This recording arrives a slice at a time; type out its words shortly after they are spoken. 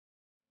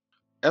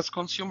As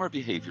consumer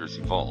behaviors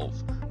evolve,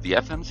 the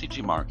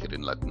FMCG market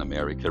in Latin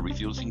America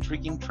reveals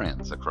intriguing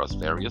trends across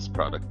various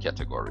product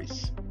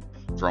categories.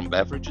 From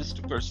beverages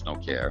to personal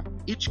care,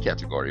 each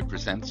category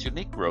presents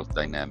unique growth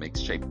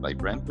dynamics shaped by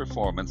brand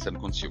performance and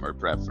consumer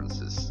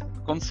preferences.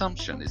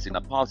 Consumption is in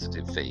a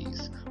positive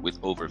phase, with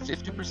over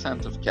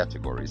 50% of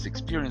categories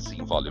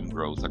experiencing volume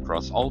growth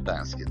across all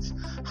baskets,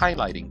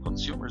 highlighting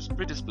consumers'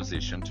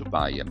 predisposition to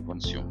buy and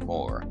consume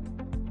more.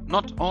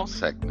 Not all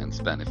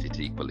segments benefit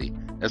equally,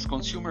 as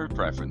consumer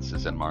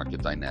preferences and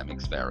market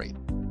dynamics vary.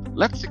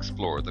 Let's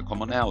explore the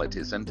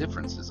commonalities and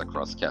differences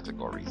across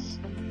categories.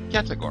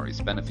 Categories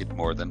benefit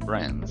more than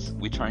brands,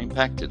 which are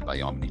impacted by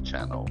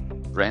omnichannel.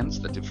 Brands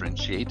that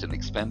differentiate and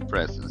expand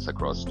presence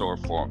across store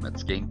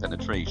formats gain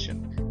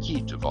penetration,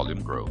 key to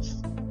volume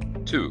growth.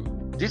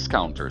 2.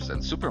 Discounters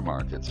and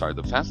supermarkets are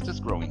the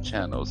fastest growing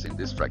channels in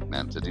this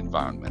fragmented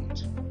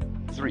environment.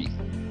 3.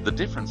 The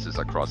differences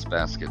across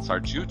baskets are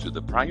due to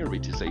the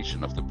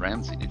prioritization of the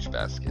brands in each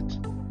basket.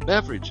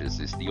 Beverages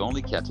is the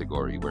only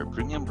category where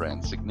premium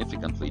brands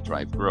significantly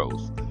drive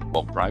growth,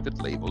 while private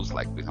labels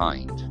lag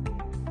behind.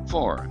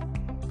 4.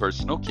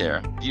 Personal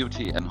care,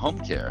 beauty, and home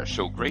care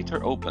show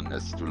greater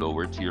openness to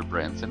lower-tier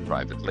brands and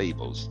private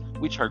labels,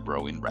 which are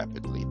growing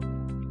rapidly.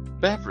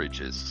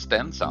 Beverages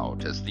stands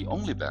out as the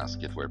only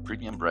basket where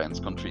premium brands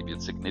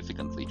contribute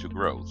significantly to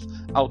growth,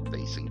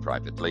 outpacing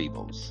private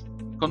labels.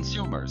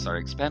 Consumers are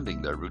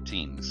expanding their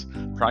routines,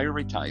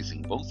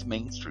 prioritizing both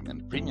mainstream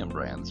and premium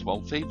brands while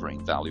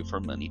favoring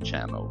value-for-money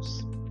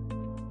channels.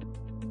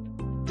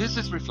 This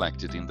is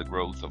reflected in the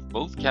growth of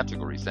both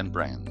categories and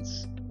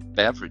brands.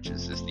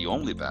 Beverages is the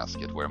only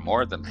basket where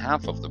more than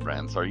half of the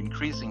brands are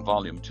increasing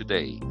volume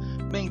today,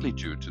 mainly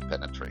due to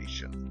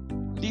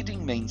penetration.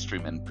 Leading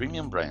mainstream and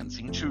premium brands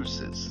in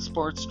juices,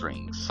 sports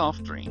drinks,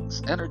 soft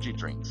drinks, energy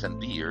drinks, and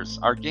beers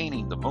are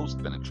gaining the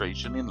most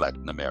penetration in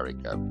Latin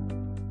America.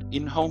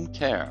 In home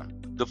care,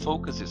 the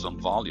focus is on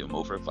volume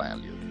over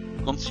value.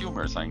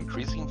 Consumers are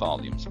increasing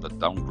volumes but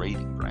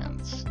downgrading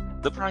brands.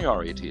 The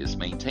priority is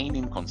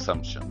maintaining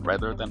consumption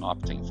rather than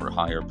opting for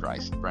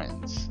higher-priced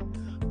brands.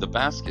 The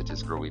basket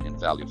is growing in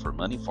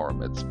value-for-money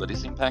formats but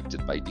is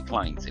impacted by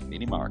declines in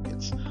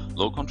mini-markets,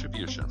 low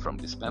contribution from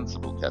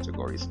dispensable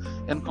categories,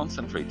 and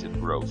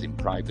concentrated growth in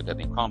private and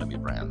economy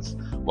brands,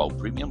 while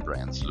premium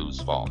brands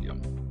lose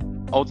volume.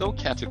 Although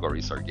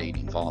categories are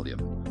gaining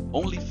volume,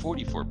 only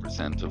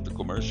 44% of the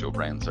commercial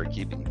brands are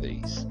keeping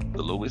pace,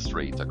 the lowest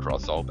rate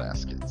across all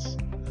baskets.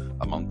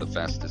 Among the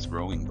fastest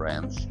growing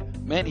brands,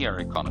 many are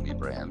economy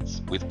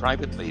brands, with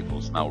private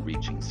labels now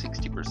reaching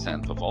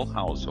 60% of all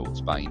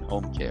households buying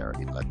home care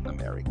in Latin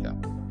America.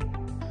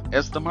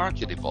 As the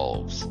market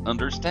evolves,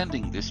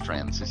 understanding these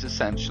trends is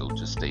essential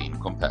to staying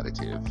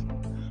competitive.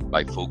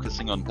 By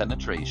focusing on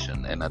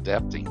penetration and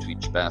adapting to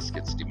each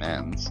basket's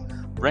demands,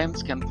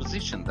 brands can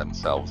position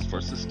themselves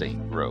for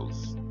sustained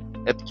growth.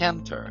 At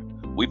Cantor,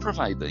 we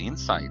provide the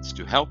insights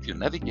to help you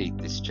navigate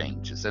these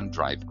changes and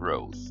drive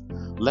growth.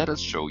 Let us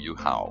show you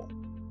how.